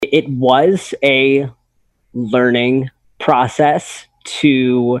it was a learning process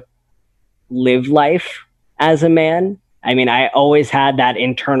to live life as a man. I mean, I always had that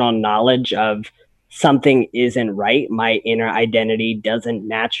internal knowledge of something isn't right. My inner identity doesn't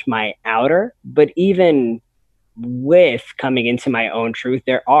match my outer. But even with coming into my own truth,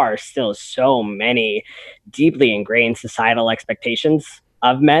 there are still so many deeply ingrained societal expectations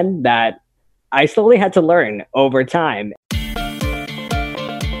of men that I slowly had to learn over time.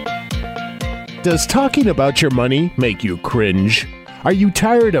 Does talking about your money make you cringe? Are you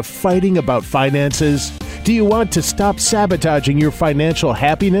tired of fighting about finances? Do you want to stop sabotaging your financial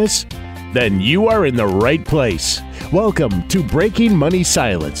happiness? Then you are in the right place. Welcome to Breaking Money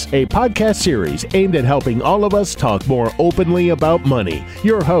Silence, a podcast series aimed at helping all of us talk more openly about money.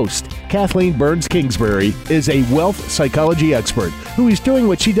 Your host, Kathleen Burns Kingsbury, is a wealth psychology expert who is doing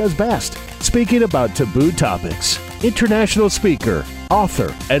what she does best, speaking about taboo topics. International speaker,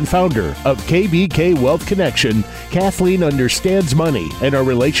 author, and founder of KBK Wealth Connection, Kathleen understands money and our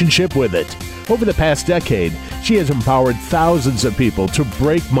relationship with it. Over the past decade, she has empowered thousands of people to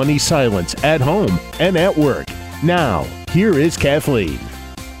break money silence at home and at work. Now, here is Kathleen.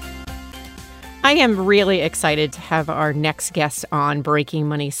 I am really excited to have our next guest on Breaking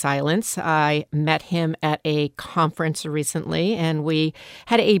Money Silence. I met him at a conference recently, and we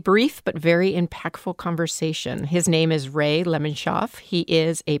had a brief but very impactful conversation. His name is Ray Lemonshoff. He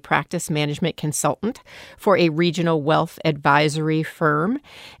is a practice management consultant for a regional wealth advisory firm.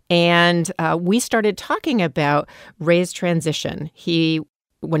 And we started talking about Ray's transition.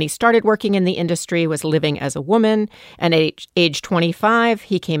 When he started working in the industry, was living as a woman, and at age 25,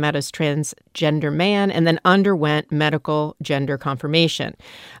 he came out as transgender man and then underwent medical gender confirmation.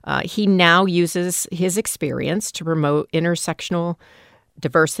 He now uses his experience to promote intersectional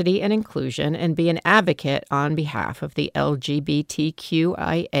diversity and inclusion and be an advocate on behalf of the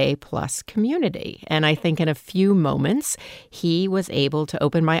LGBTQIA plus community. And I think in a few moments, he was able to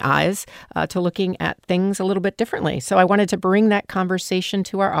open my eyes to looking at things a little bit differently. So I wanted to bring that conversation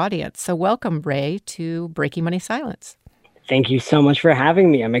to our audience. So welcome, Ray, to Breaking Money Silence. Thank you so much for having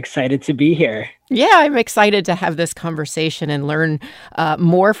me. I'm excited to be here. Yeah, I'm excited to have this conversation and learn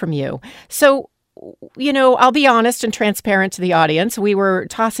more from you. So, I'll be honest and transparent to the audience. We were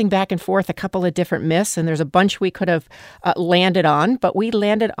tossing back and forth a couple of different myths, and there's a bunch we could have landed on, but we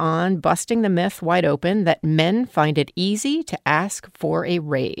landed on busting the myth wide open that men find it easy to ask for a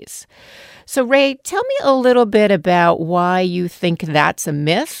raise. So, Ray, tell me a little bit about why you think that's a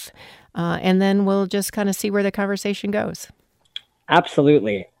myth, and then we'll just kind of see where the conversation goes.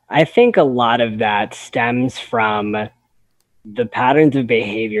 Absolutely. I think a lot of that stems from the patterns of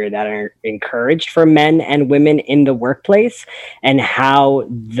behavior that are encouraged for men and women in the workplace and how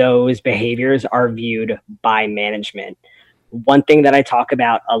those behaviors are viewed by management. One thing that I talk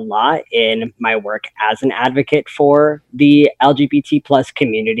about a lot in my work as an advocate for the LGBT plus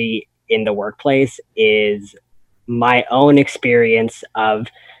community in the workplace is my own experience of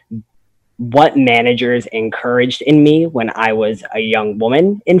what managers encouraged in me when I was a young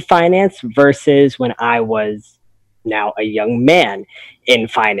woman in finance versus when I was now a young man in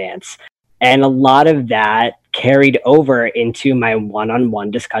finance. And a lot of that carried over into my one-on-one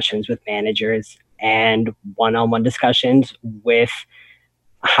discussions with managers and one-on-one discussions with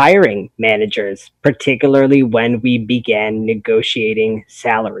hiring managers, particularly when we began negotiating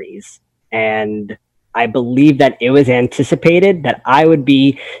salaries. And I believe that it was anticipated that I would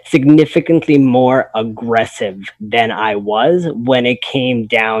be significantly more aggressive than I was when it came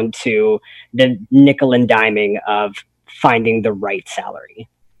down to the nickel and diming of finding the right salary.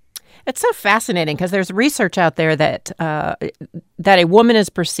 It's so fascinating because there's research out there that that a woman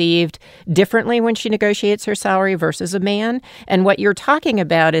is perceived differently when she negotiates her salary versus a man. And what you're talking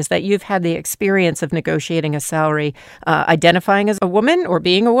about is that you've had the experience of negotiating a salary, identifying as a woman or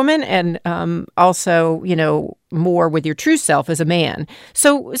being a woman, and also, more with your true self as a man.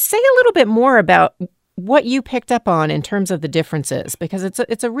 So say a little bit more about what you picked up on in terms of the differences, because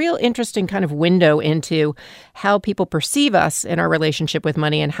it's a real interesting kind of window into how people perceive us in our relationship with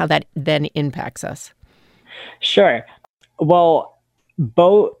money and how that then impacts us. Sure. Well,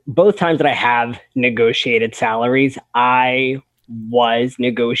 both times that I have negotiated salaries, I was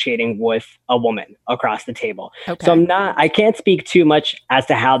negotiating with a woman across the table. Okay. So I can't speak too much as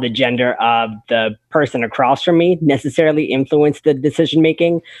to how the gender of the person across from me necessarily influenced the decision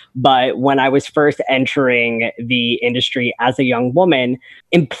making. But when I was first entering the industry as a young woman,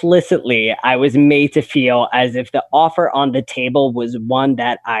 implicitly, I was made to feel as if the offer on the table was one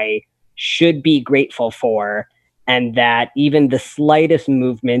that I should be grateful for, and that even the slightest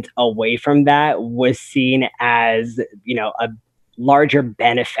movement away from that was seen as, a larger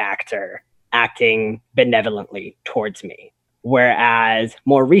benefactor acting benevolently towards me. Whereas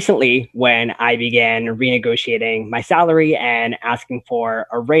more recently, when I began renegotiating my salary and asking for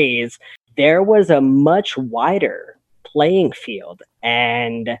a raise, there was a much wider playing field.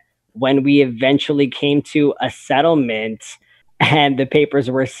 And when we eventually came to a settlement and the papers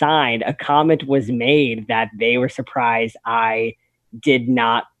were signed, a comment was made that they were surprised I did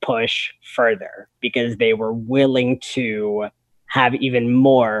not push further because they were willing to have even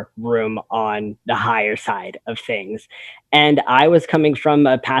more room on the higher side of things. And I was coming from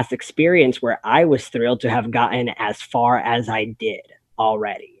a past experience where I was thrilled to have gotten as far as I did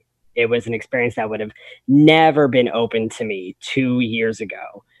already. It was an experience that would have never been open to me 2 years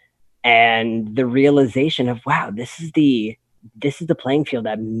ago. And the realization of, wow, this is the playing field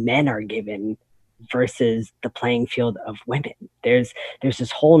that men are given versus the playing field of women. There's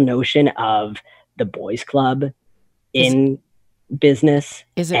this whole notion of the boys club in business.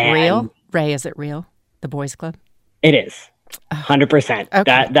 Is it real? Ray, is it real? The boys club? It is. 100%.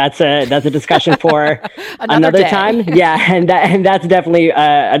 Okay. That's a discussion for Another time. Yeah, and that's definitely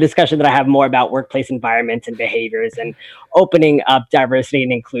a discussion that I have more about workplace environments and behaviors and opening up diversity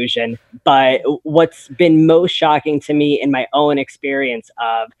and inclusion. But what's been most shocking to me in my own experience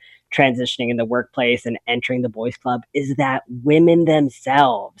of transitioning in the workplace and entering the boys club is that women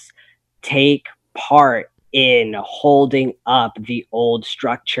themselves take part in holding up the old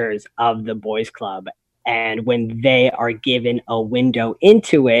structures of the boys club, and when they are given a window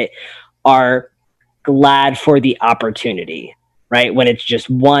into it, are glad for the opportunity, right? When it's just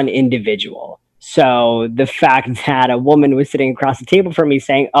one individual. So the fact that a woman was sitting across the table from me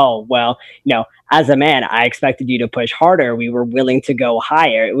saying, oh, well, as a man, I expected you to push harder. We were willing to go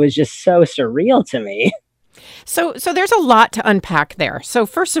higher. It was just so surreal to me. So there's a lot to unpack there. So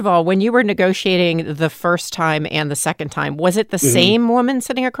first of all, when you were negotiating the first time and the second time, was it the same woman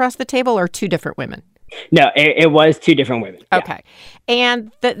sitting across the table or two different women? No, it was two different women. Okay. Yeah.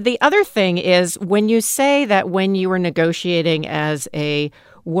 And the other thing is, when you say that when you were negotiating as a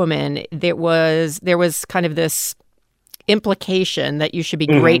woman, there was kind of this implication that you should be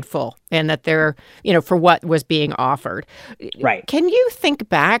grateful and that they're, for what was being offered. Right. Can you think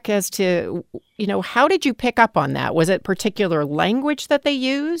back as to, how did you pick up on that? Was it particular language that they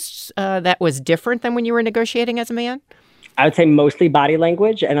used that was different than when you were negotiating as a man? I would say mostly body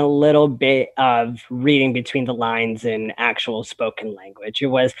language and a little bit of reading between the lines in actual spoken language. It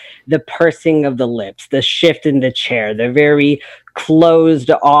was the pursing of the lips, the shift in the chair, the very closed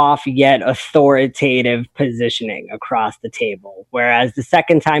off yet authoritative positioning across the table. Whereas the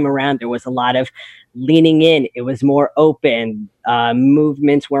second time around, there was a lot of leaning in. It was more open.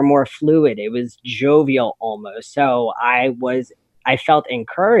 Movements were more fluid. It was jovial almost. So I felt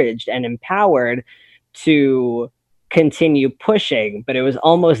encouraged and empowered to continue pushing, but it was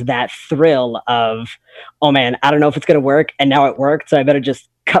almost that thrill of, oh man, I don't know if it's going to work, and now it worked, so I better just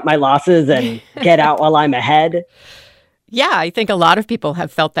cut my losses and get out while I'm ahead. Yeah, I think a lot of people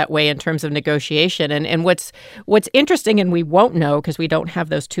have felt that way in terms of negotiation. And what's interesting, and we won't know because we don't have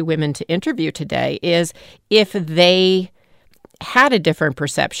those two women to interview today, is if they had a different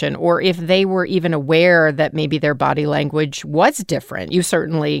perception or if they were even aware that maybe their body language was different. You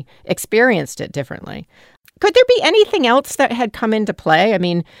certainly experienced it differently. Could there be anything else that had come into play? I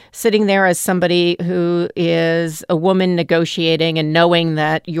mean, sitting there as somebody who is a woman negotiating and knowing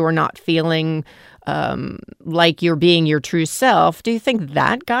that you're not feeling like you're being your true self, do you think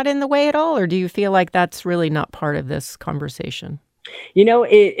that got in the way at all? Or do you feel like that's really not part of this conversation?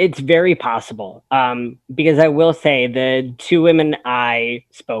 It's very possible because I will say the two women I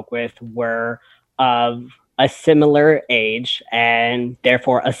spoke with were of a similar age and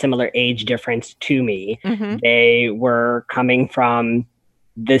therefore a similar age difference to me. Mm-hmm. They were coming from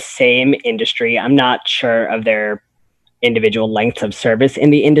the same industry. I'm not sure of their individual lengths of service in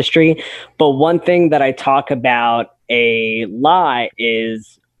the industry, but one thing that I talk about a lot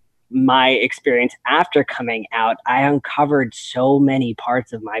is my experience after coming out. I uncovered so many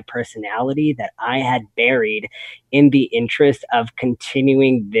parts of my personality that I had buried in the interest of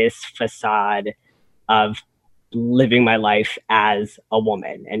continuing this facade of living my life as a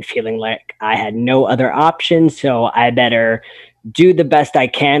woman and feeling like I had no other options. So I better do the best I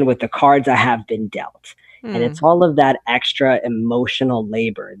can with the cards I have been dealt. And it's all of that extra emotional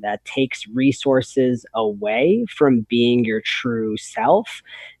labor that takes resources away from being your true self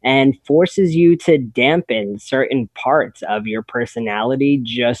and forces you to dampen certain parts of your personality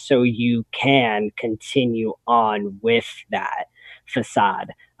just so you can continue on with that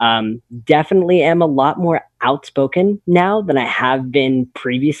facade. Definitely am a lot more outspoken now than I have been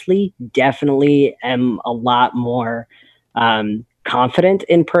previously. Definitely am a lot more confident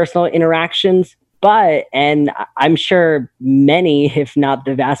in personal interactions. But, and I'm sure many, if not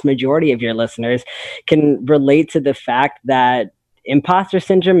the vast majority of your listeners, can relate to the fact that imposter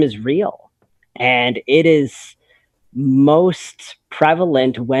syndrome is real. And it is most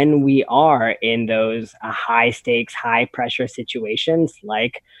prevalent when we are in those high stakes, high pressure situations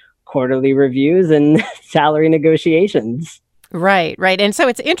like quarterly reviews and salary negotiations. Right, right. And so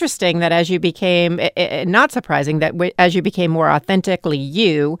it's interesting that as you became, not surprising that as you became more authentically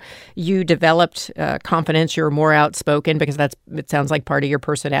you developed confidence, you're more outspoken because it sounds like part of your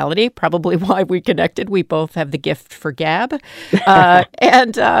personality, probably why we connected. We both have the gift for gab. But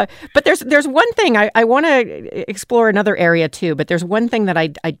there's one thing I want to explore another area too, but there's one thing that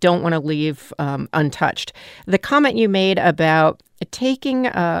I don't want to leave untouched. The comment you made about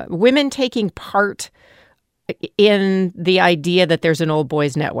women taking part in the idea that there's an old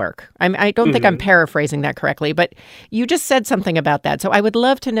boys network. I don't think I'm paraphrasing that correctly, but you just said something about that. So I would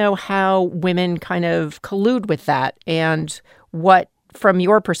love to know how women kind of collude with that and what, from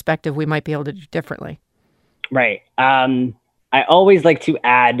your perspective, we might be able to do differently. Right. I always like to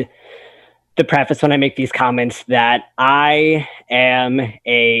add the preface when I make these comments that I am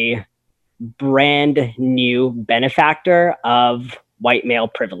a brand new benefactor of white male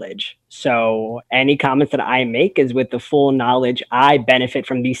privilege. So any comments that I make is with the full knowledge I benefit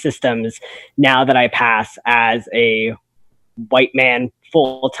from these systems now that I pass as a white man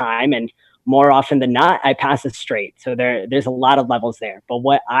full time, and more often than not, I pass it straight. So there's a lot of levels there. But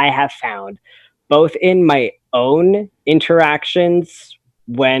what I have found, both in my own interactions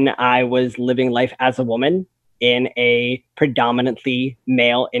when I was living life as a woman in a predominantly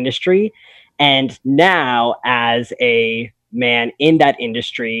male industry, and now as a man in that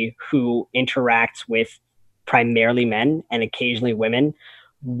industry who interacts with primarily men and occasionally women,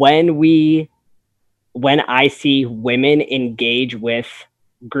 when I see women engage with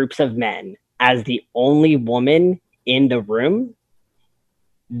groups of men as the only woman in the room,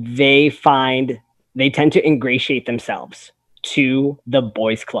 they tend to ingratiate themselves to the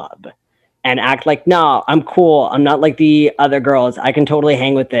boys club and act like, no, I'm cool. I'm not like the other girls. I can totally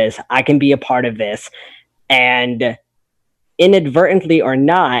hang with this. I can be a part of this. And inadvertently or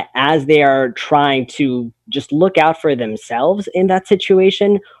not, as they are trying to just look out for themselves in that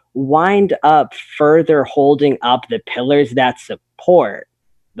situation, wind up further holding up the pillars that support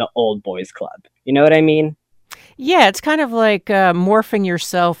the old boys club. You know what I mean? Yeah, it's kind of like morphing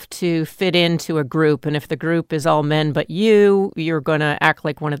yourself to fit into a group. And if the group is all men but you're going to act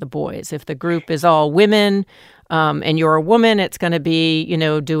like one of the boys. If the group is all women and you're a woman, it's going to be,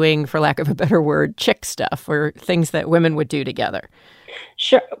 doing, for lack of a better word, chick stuff or things that women would do together.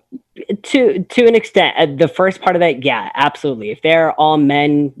 Sure. To an extent, the first part of that, yeah, absolutely. If they're all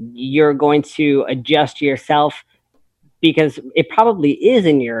men, you're going to adjust yourself because it probably is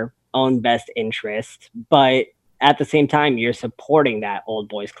in your own best interest, but at the same time, you're supporting that old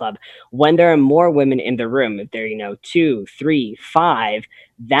boys club. When there are more women in the room, if they're, 2, 3, 5,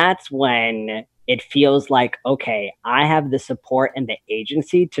 that's when it feels like, okay, I have the support and the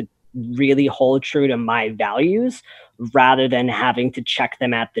agency to really hold true to my values rather than having to check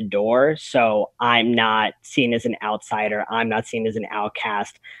them at the door. So I'm not seen as an outsider. I'm not seen as an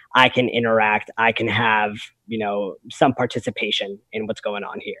outcast. I can interact. I can have, some participation in what's going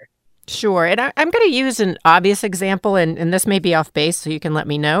on here. Sure. And I'm going to use an obvious example, and this may be off base, so you can let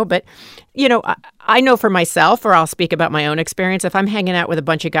me know. But, I know for myself, or I'll speak about my own experience, if I'm hanging out with a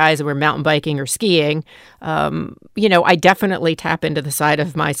bunch of guys and we're mountain biking or skiing, I definitely tap into the side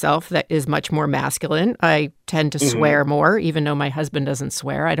of myself that is much more masculine. I tend to swear more, even though my husband doesn't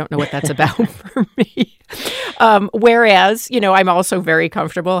swear. I don't know what that's about for me. Whereas, I'm also very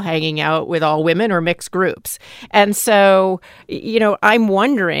comfortable hanging out with all women or mixed groups. And so, I'm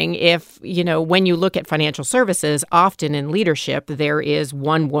wondering if, when you look at financial services, often in leadership, there is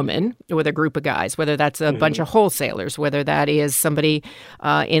one woman with a group of guys, whether that's a bunch of wholesalers, whether that is somebody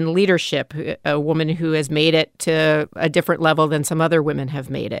in leadership, a woman who has made it to a different level than some other women have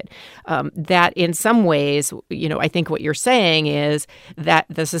made it. That in some ways, I think what you're saying is that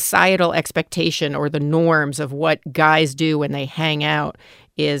the societal expectation or the norms of what guys do when they hang out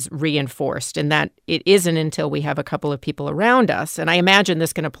is reinforced, and that it isn't until we have a couple of people around us. And I imagine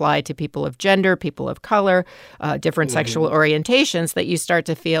this can apply to people of gender, people of color, different sexual orientations, that you start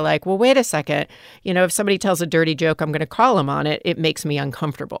to feel like, well, wait a second, if somebody tells a dirty joke, I'm going to call them on it. It makes me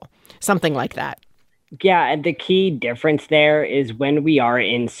uncomfortable. Something like that. Yeah, and the key difference there is when we are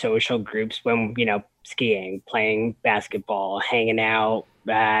in social groups, when, skiing, playing basketball, hanging out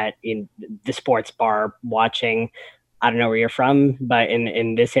in the sports bar, watching I don't know where you're from, but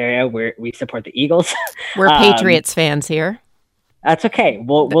in this area, we support the Eagles. We're Patriots fans here. That's okay.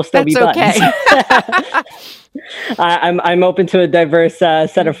 We'll still be buds. Okay. I'm open to a diverse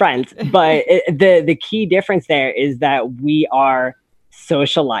set of friends, but the key difference there is that we are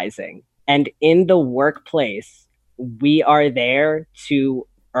socializing, and in the workplace, we are there to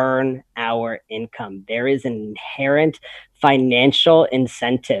earn our income. There is an inherent financial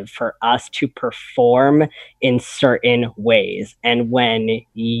incentive for us to perform in certain ways. And when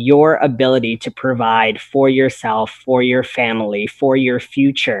your ability to provide for yourself, for your family, for your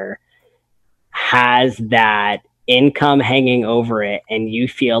future has that income hanging over it, and you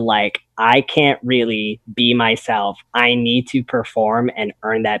feel like I can't really be myself, I need to perform and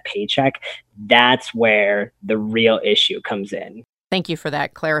earn that paycheck, that's where the real issue comes in. Thank you for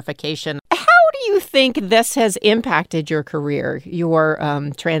that clarification. How do you think this has impacted your career, your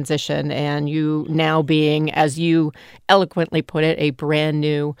transition, and you now being, as you eloquently put it, a brand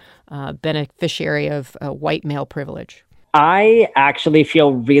new beneficiary of white male privilege? I actually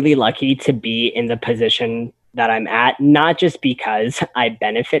feel really lucky to be in the position that I'm at, not just because I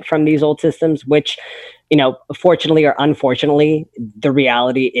benefit from these old systems, which, fortunately or unfortunately, the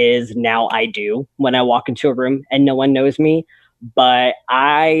reality is now I do when I walk into a room and no one knows me. But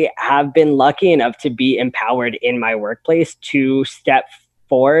I have been lucky enough to be empowered in my workplace to step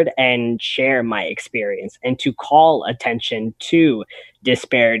forward and share my experience and to call attention to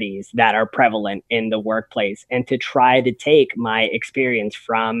disparities that are prevalent in the workplace and to try to take my experience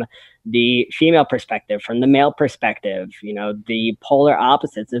from the female perspective, from the male perspective, the polar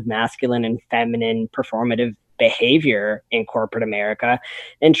opposites of masculine and feminine performative behavior in corporate America,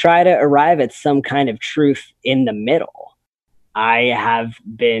 and try to arrive at some kind of truth in the middle. I have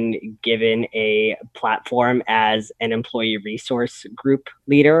been given a platform as an employee resource group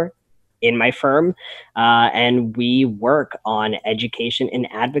leader in my firm, and we work on education and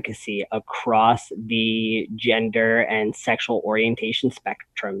advocacy across the gender and sexual orientation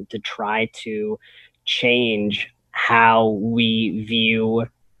spectrum to try to change how we view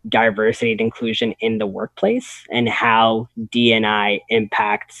diversity and inclusion in the workplace and how D&I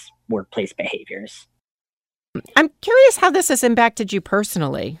impacts workplace behaviors. I'm curious how this has impacted you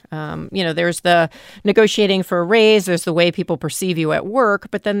personally. There's the negotiating for a raise, there's the way people perceive you at work,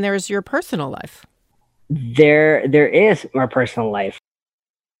 but then there's your personal life. There is my personal life.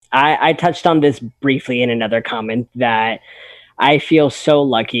 I touched on this briefly in another comment that I feel so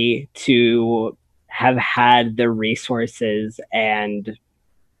lucky to have had the resources and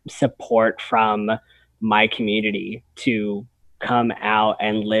support from my community to come out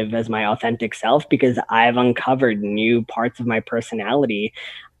and live as my authentic self, because I've uncovered new parts of my personality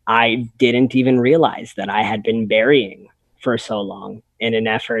I didn't even realize that I had been burying for so long in an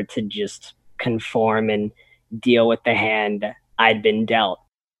effort to just conform and deal with the hand I'd been dealt.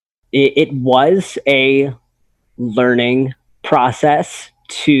 It was a learning process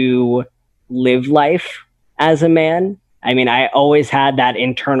to live life as a man. I mean, I always had that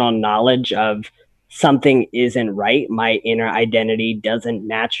internal knowledge of something isn't right. My inner identity doesn't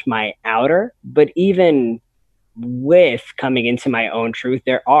match my outer. But even with coming into my own truth,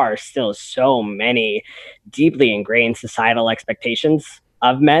 there are still so many deeply ingrained societal expectations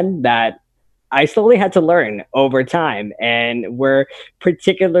of men that I slowly had to learn over time, and were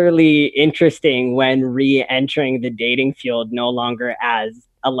particularly interesting when re-entering the dating field, no longer as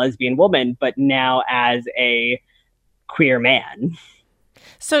a lesbian woman, but now as a queer man.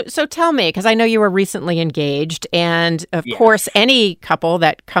 So tell me, because I know you were recently engaged, and of Yes. course, any couple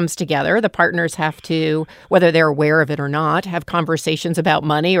that comes together, the partners have to, whether they're aware of it or not, have conversations about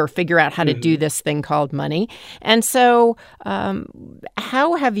money or figure out how to do this thing called money. And so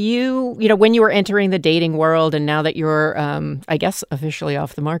how have you, when you were entering the dating world and now that you're, I guess, officially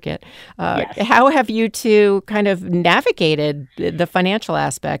off the market, Yes. how have you two kind of navigated the financial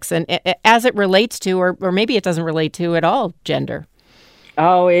aspects and as it relates to, or maybe it doesn't relate to at all, gender?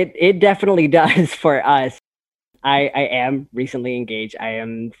 Oh, it definitely does for us. I am recently engaged. I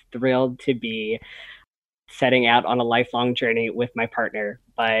am thrilled to be setting out on a lifelong journey with my partner.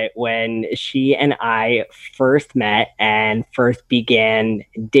 But when she and I first met and first began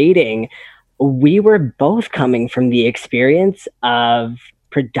dating, we were both coming from the experience of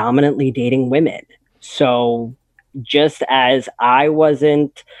predominantly dating women. So just as I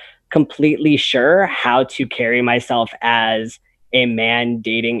wasn't completely sure how to carry myself as a man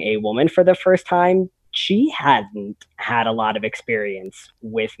dating a woman for the first time, she hadn't had a lot of experience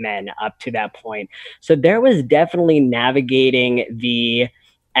with men up to that point. So there was definitely navigating the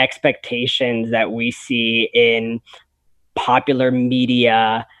expectations that we see in popular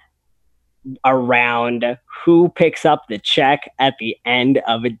media around who picks up the check at the end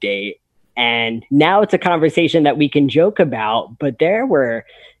of a date. And now it's a conversation that we can joke about, but there were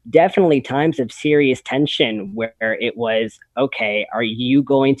definitely times of serious tension where it was, okay, are you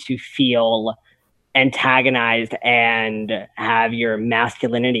going to feel antagonized and have your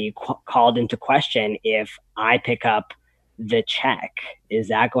masculinity called into question if I pick up the check? Is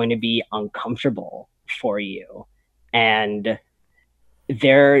that going to be uncomfortable for you? And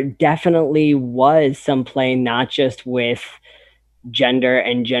there definitely was some play, not just with gender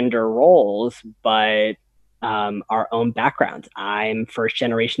and gender roles, but our own backgrounds. I'm first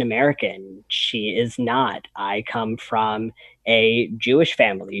generation American. She is not. I come from a Jewish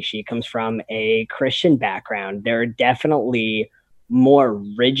family. She comes from a Christian background. There are definitely more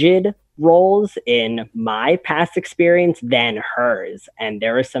rigid roles in my past experience than hers. And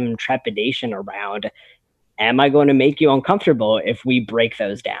there is some trepidation around, am I going to make you uncomfortable if we break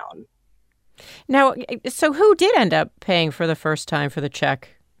those down? Now, so who did end up paying for the first time for the check?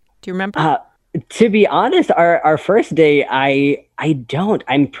 Do you remember? To be honest, our first day, I don't.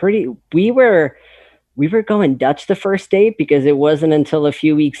 I'm pretty. We were going Dutch the first date because it wasn't until a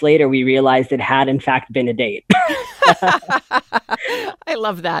few weeks later we realized it had in fact been a date. I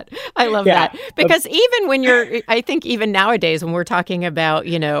love that. I love that. Because even when I think even nowadays when we're talking about,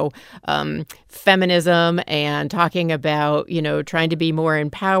 feminism and talking about, trying to be more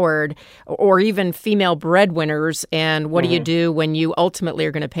empowered, or even female breadwinners, and what do you do when you ultimately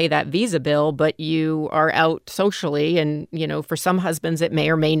are going to pay that Visa bill, but you are out socially, and, for some husbands it may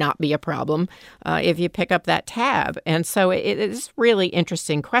or may not be a problem if you pick up that tab. And so it is a really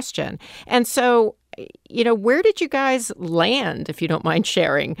interesting question. And so, where did you guys land, if you don't mind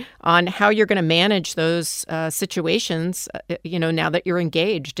sharing, on how you're going to manage those situations, now that you're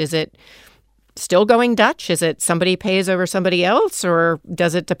engaged? Is it still going Dutch? Is it somebody pays over somebody else, or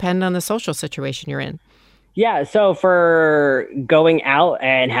does it depend on the social situation you're in? Yeah, so for going out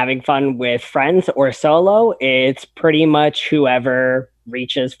and having fun with friends or solo, it's pretty much whoever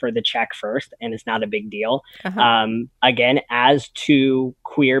reaches for the check first, and it's not a big deal. Again, as to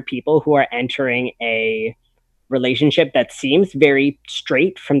queer people who are entering a relationship that seems very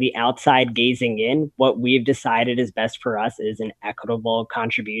straight from the outside gazing in, what we've decided is best for us is an equitable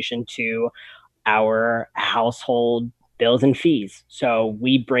contribution to our household bills and fees. So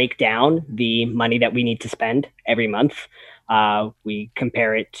we break down the money that we need to spend every month. We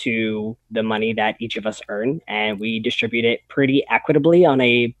compare it to the money that each of us earn, and we distribute it pretty equitably on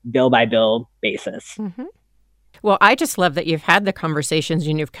a bill-by-bill basis. Mm-hmm. Well, I just love that you've had the conversations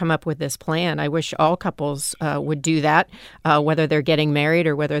and you've come up with this plan. I wish all couples would do that, whether they're getting married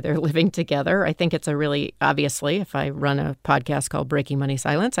or whether they're living together. I think it's a really, obviously, if I run a podcast called Breaking Money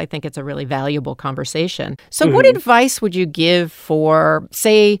Silence, I think it's a really valuable conversation. So what advice would you give for,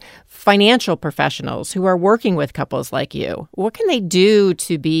 say, financial professionals who are working with couples like you? What can they do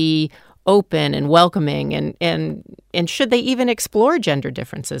to be open and welcoming, and should they even explore gender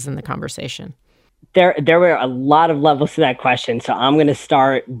differences in the conversation? There were a lot of levels to that question, so I'm going to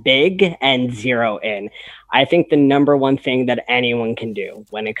start big and zero in. I think the number one thing that anyone can do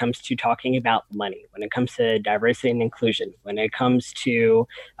when it comes to talking about money, when it comes to diversity and inclusion, when it comes to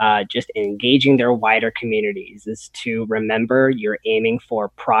just engaging their wider communities, is to remember you're aiming for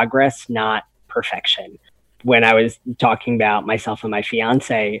progress, not perfection. When I was talking about myself and my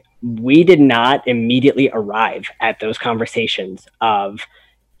fiance, we did not immediately arrive at those conversations of,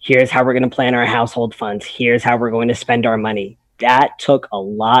 here's how we're going to plan our household funds. Here's how we're going to spend our money. That took a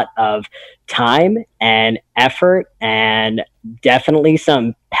lot of time and effort, and definitely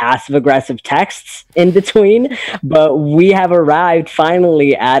some passive aggressive texts in between. But we have arrived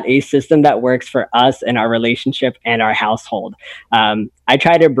finally at a system that works for us and our relationship and our household. I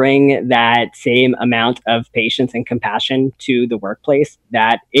try to bring that same amount of patience and compassion to the workplace,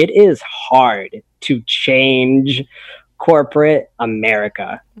 that it is hard to change corporate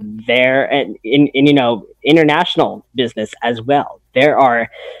America there, and in international business as well. There are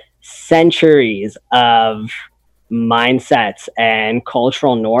centuries of mindsets and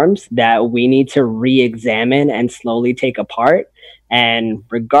cultural norms that we need to re-examine and slowly take apart. And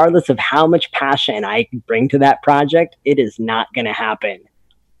regardless of how much passion I bring to that project, it is not going to happen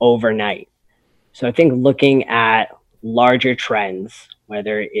overnight. So I think looking at larger trends,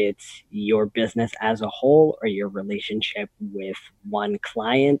 whether it's your business as a whole or your relationship with one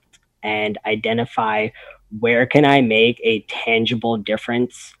client, and identify, where can I make a tangible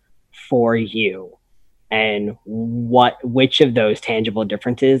difference for you? And which of those tangible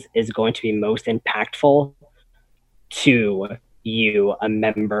differences is going to be most impactful to you, a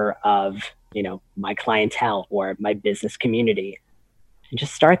member of, my clientele or my business community. and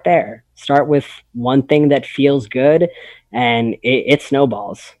just start there. Start with one thing that feels good, and it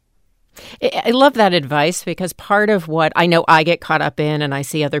snowballs. I love that advice, because part of what I know I get caught up in, and I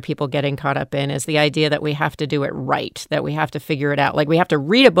see other people getting caught up in, is the idea that we have to do it right, that we have to figure it out. Like, we have to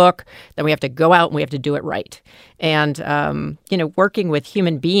read a book, then we have to go out and we have to do it right. And, working with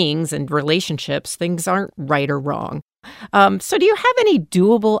human beings and relationships, things aren't right or wrong. So do you have any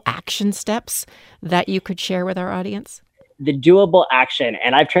doable action steps that you could share with our audience? The doable action,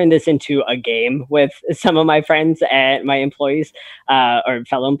 and I've turned this into a game with some of my friends and my employees or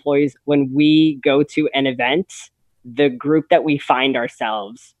fellow employees. When we go to an event, the group that we find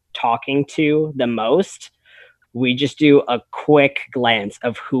ourselves talking to the most, we just do a quick glance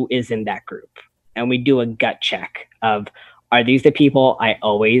of who is in that group. And we do a gut check of, are these the people I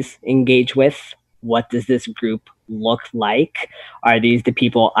always engage with? What does this group look like? Are these the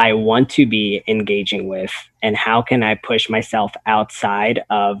people I want to be engaging with? And how can I push myself outside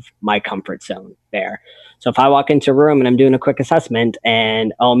of my comfort zone there? So if I walk into a room and I'm doing a quick assessment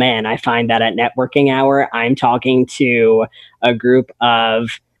and, oh man, I find that at networking hour, I'm talking to a group of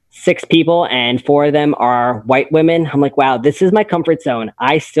 6 people and 4 of them are white women. I'm like, wow, this is my comfort zone.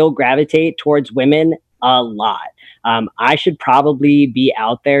 I still gravitate towards women a lot. I should probably be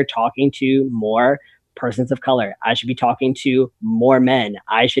out there talking to more persons of color. I should be talking to more men.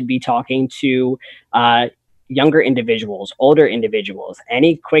 I should be talking to younger individuals, older individuals.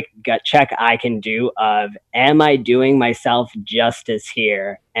 Any quick gut check I can do of, am I doing myself justice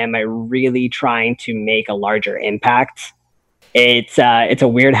here? Am I really trying to make a larger impact? It's a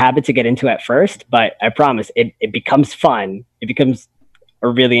weird habit to get into at first, but I promise it becomes fun. It becomes a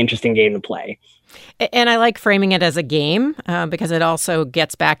really interesting game to play. And I like framing it as a game because it also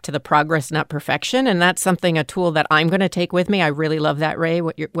gets back to the progress, not perfection. And that's a tool that I'm going to take with me. I really love that, Ray,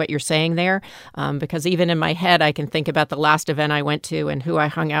 what you're saying there, because even in my head, I can think about the last event I went to and who I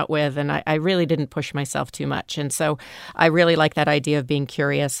hung out with. And I really didn't push myself too much. And so I really like that idea of being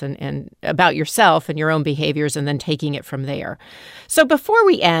curious and about yourself and your own behaviors and then taking it from there. So before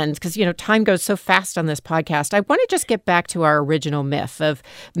we end, because, time goes so fast on this podcast, I want to just get back to our original myth of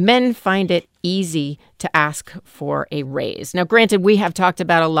men find it easy to ask for a raise. Now, granted, we have talked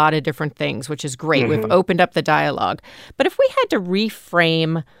about a lot of different things, which is great. Mm-hmm. We've opened up the dialogue. But if we had to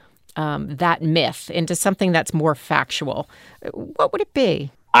reframe that myth into something that's more factual, what would it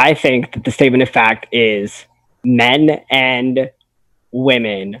be? I think that the statement of fact is men and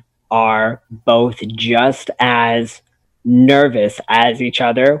women are both just as nervous as each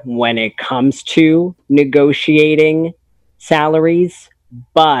other when it comes to negotiating salaries,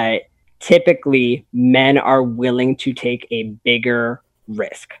 but typically men are willing to take a bigger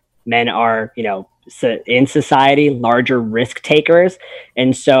risk. Men are, in society, larger risk takers.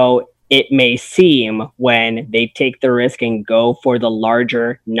 And so it may seem when they take the risk and go for the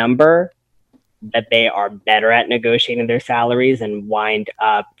larger number that they are better at negotiating their salaries and wind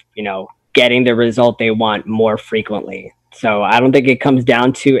up, getting the result they want more frequently. So I don't think it comes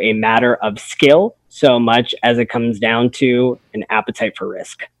down to a matter of skill so much as it comes down to an appetite for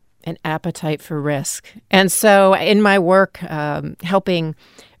risk. An appetite for risk. And so in my work, helping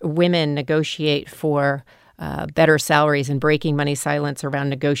women negotiate for better salaries and breaking money silence around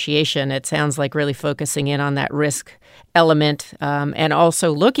negotiation, it sounds like really focusing in on that risk element and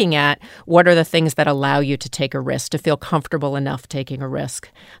also looking at what are the things that allow you to take a risk, to feel comfortable enough taking a risk.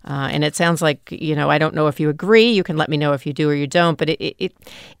 And it sounds like, I don't know if you agree. You can let me know if you do or you don't. But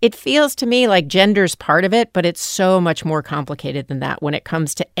it feels to me like gender's part of it, but it's so much more complicated than that when it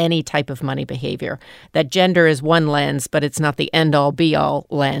comes to any type of money behavior. That gender is one lens, but it's not the end-all, be-all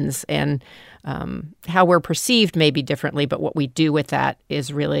lens. And how we're perceived may be differently, but what we do with that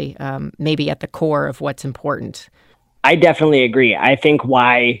is really maybe at the core of what's important. I definitely agree. I think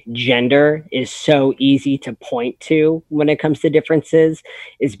why gender is so easy to point to when it comes to differences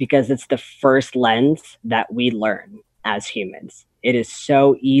is because it's the first lens that we learn as humans. It is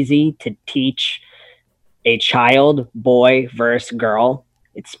so easy to teach a child, boy versus girl.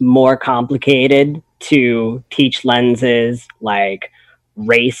 It's more complicated to teach lenses like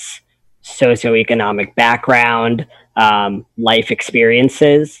race, socioeconomic background, life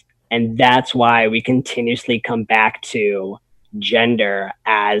experiences. And that's why we continuously come back to gender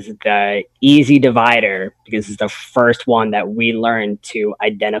as the easy divider, because it's the first one that we learn to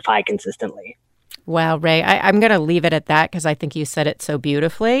identify consistently. Wow, Ray, I'm going to leave it at that because I think you said it so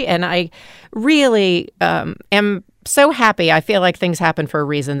beautifully. And I really am so happy. I feel like things happen for a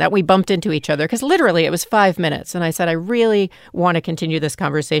reason, that we bumped into each other, because literally it was 5 minutes. And I said, I really want to continue this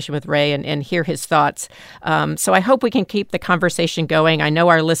conversation with Ray and hear his thoughts. So I hope we can keep the conversation going. I know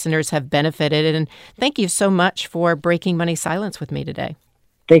our listeners have benefited. And thank you so much for breaking money silence with me today.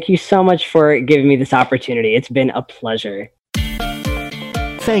 Thank you so much for giving me this opportunity. It's been a pleasure.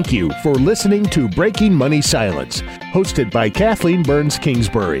 Thank you for listening to Breaking Money Silence, hosted by Kathleen Burns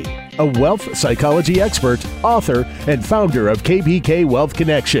Kingsbury, a wealth psychology expert, author, and founder of KBK Wealth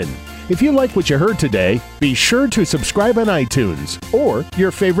Connection. If you like what you heard today, be sure to subscribe on iTunes or your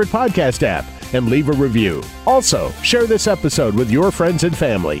favorite podcast app and leave a review. Also, share this episode with your friends and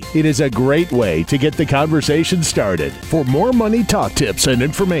family. It is a great way to get the conversation started. For more money talk tips and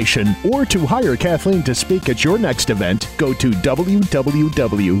information, or to hire Kathleen to speak at your next event, go to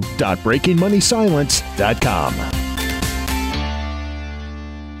www.breakingmoneysilence.com.